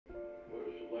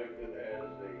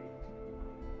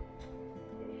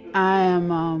I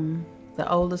am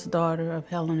the oldest daughter of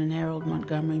Helen and Harold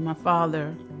Montgomery. My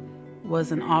father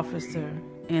was an officer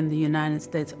in the United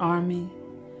States Army.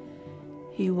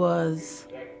 He was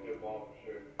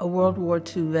a World War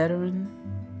II veteran.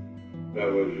 I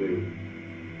was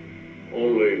the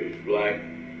only black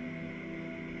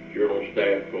Journal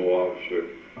Staff co-officer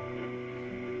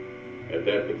at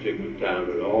that particular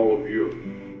time in all of Europe.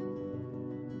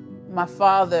 My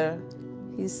father,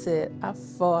 he said, I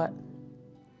fought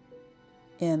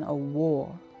in a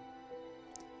war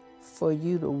for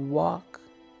you to walk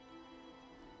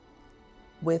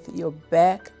with your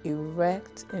back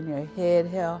erect and your head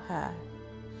held high.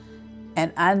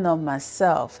 And I know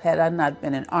myself, had I not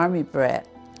been an Army brat,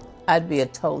 I'd be a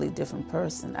totally different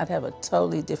person. I'd have a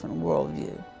totally different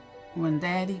worldview. When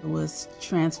Daddy was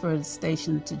transferred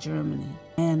station to Germany,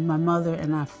 and my mother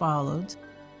and I followed,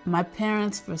 my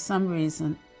parents, for some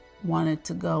reason, wanted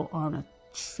to go on a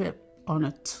trip, on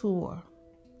a tour.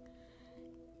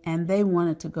 And they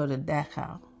wanted to go to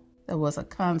Dachau. There was a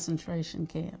concentration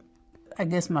camp. I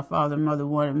guess my father and mother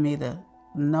wanted me to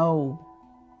know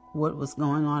what was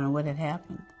going on and what had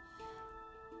happened.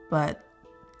 But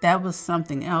that was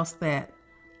something else that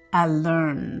I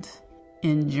learned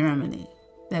in Germany,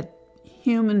 that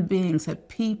human beings, that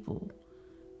people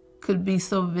could be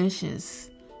so vicious,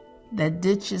 that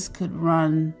ditches could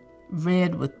run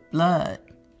red with blood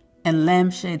and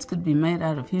lampshades could be made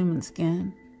out of human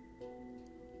skin.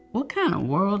 What kind of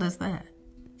world is that?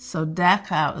 So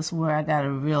Dachau is where I got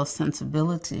a real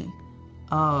sensibility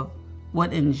of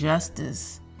what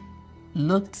injustice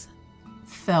looked,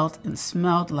 felt, and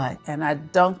smelled like. And I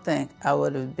don't think I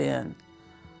would have been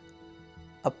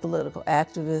a political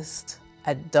activist.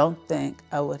 I don't think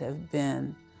I would have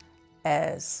been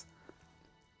as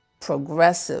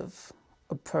progressive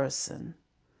a person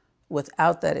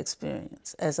without that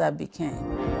experience as I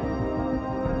became.